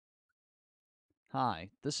Hi,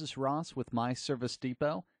 this is Ross with My Service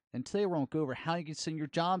Depot, and today we're going to go over how you can send your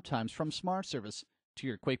job times from Smart Service to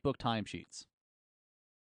your QuickBook timesheets.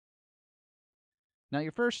 Now,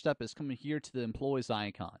 your first step is coming here to the employees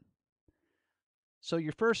icon. So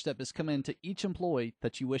your first step is come into each employee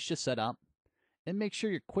that you wish to set up, and make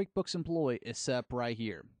sure your QuickBooks employee is set up right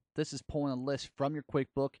here. This is pulling a list from your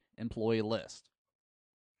QuickBook employee list.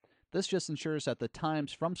 This just ensures that the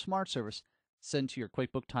times from Smart Service send to your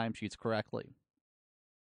QuickBook timesheets correctly.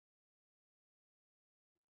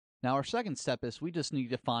 Now our second step is we just need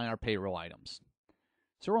to find our payroll items.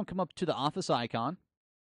 So we're going to come up to the office icon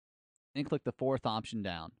and click the fourth option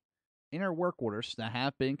down. Enter work orders that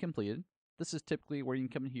have been completed. This is typically where you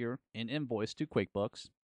can come in here and invoice to QuickBooks.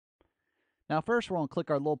 Now first we're going to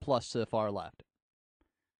click our little plus to the far left.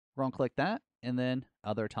 We're going to click that and then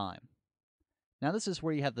other time. Now this is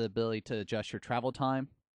where you have the ability to adjust your travel time,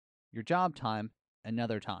 your job time, and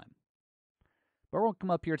other time. But we're going to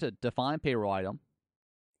come up here to define payroll item.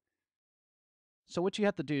 So what you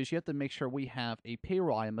have to do is you have to make sure we have a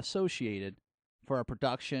payroll item associated for our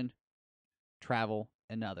production, travel,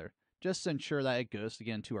 and other, just to ensure that it goes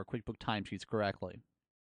again to our QuickBook timesheets correctly.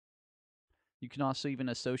 You can also even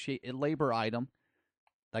associate a labor item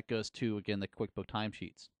that goes to, again, the QuickBook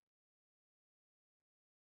timesheets.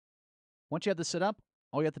 Once you have this set up,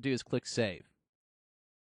 all you have to do is click Save.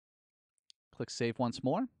 Click Save once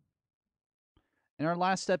more. And our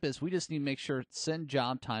last step is we just need to make sure Send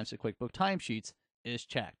Job Times to QuickBook Timesheets is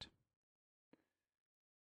checked.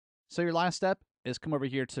 So your last step is come over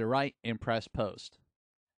here to the right and press Post.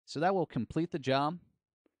 So that will complete the job,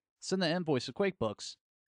 send the invoice to QuickBooks,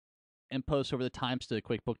 and post over the times to the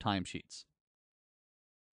QuickBook Timesheets.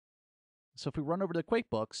 So if we run over to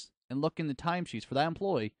QuickBooks and look in the timesheets for that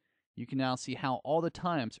employee, you can now see how all the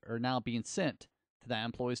times are now being sent to that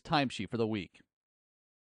employee's timesheet for the week.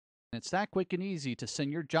 And it's that quick and easy to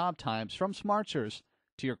send your job times from SmartService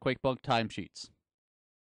to your QuickBook timesheets.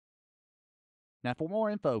 Now for more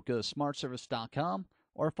info, go to smartservice.com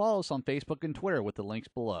or follow us on Facebook and Twitter with the links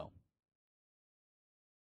below.